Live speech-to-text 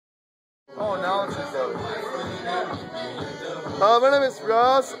My name is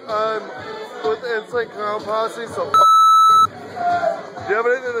Ross. I'm with the Insane Clown Posse, so do you have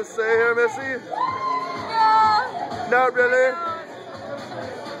anything to say here, Missy? No. Not really?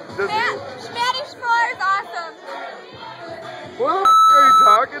 Schmatty Schmore is awesome. What the are you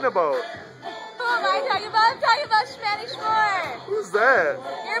talking about? Who am I talking about? I'm talking about Schmatty Schmore. Who's that?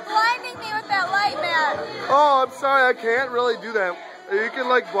 You're blinding me with that light, man. Oh, I'm sorry, I can't really do that. You can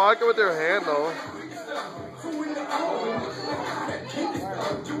like block it with your hand though.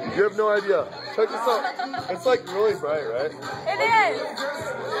 You have no idea. Check this out. It's like really bright, right? It is.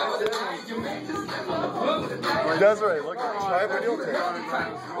 Desiree, look at my video tape.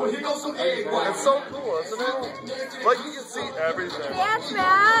 It's so cool, isn't it? Like you can see everything. Yes,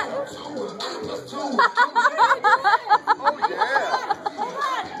 Matt. Oh yeah.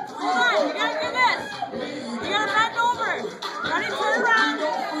 Hold on, you gotta do this. You gotta bend over. Ready, turn around.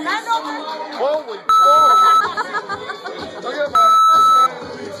 Bend over. Holy cow. Look at my ass.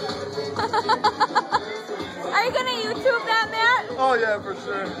 Are you gonna YouTube that, Matt? Oh yeah, for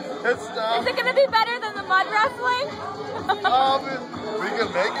sure. It's Is it gonna be better than the mud wrestling? we can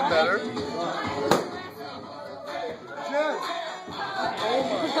make it better. Jen. Oh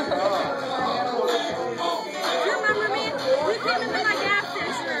my god. Do you remember me? We came into my gas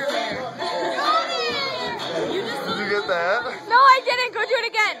station earlier. Did you get that? No, I didn't. Go do it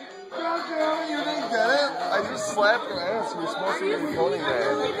again. God damn it, you didn't get it? I just slapped your ass. We're supposed to be recording that.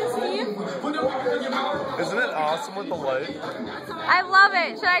 Isn't it awesome with the light? I love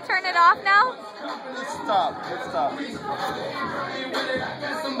it. Should I turn it off now? Stop. Stop. Can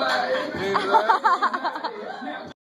you do that?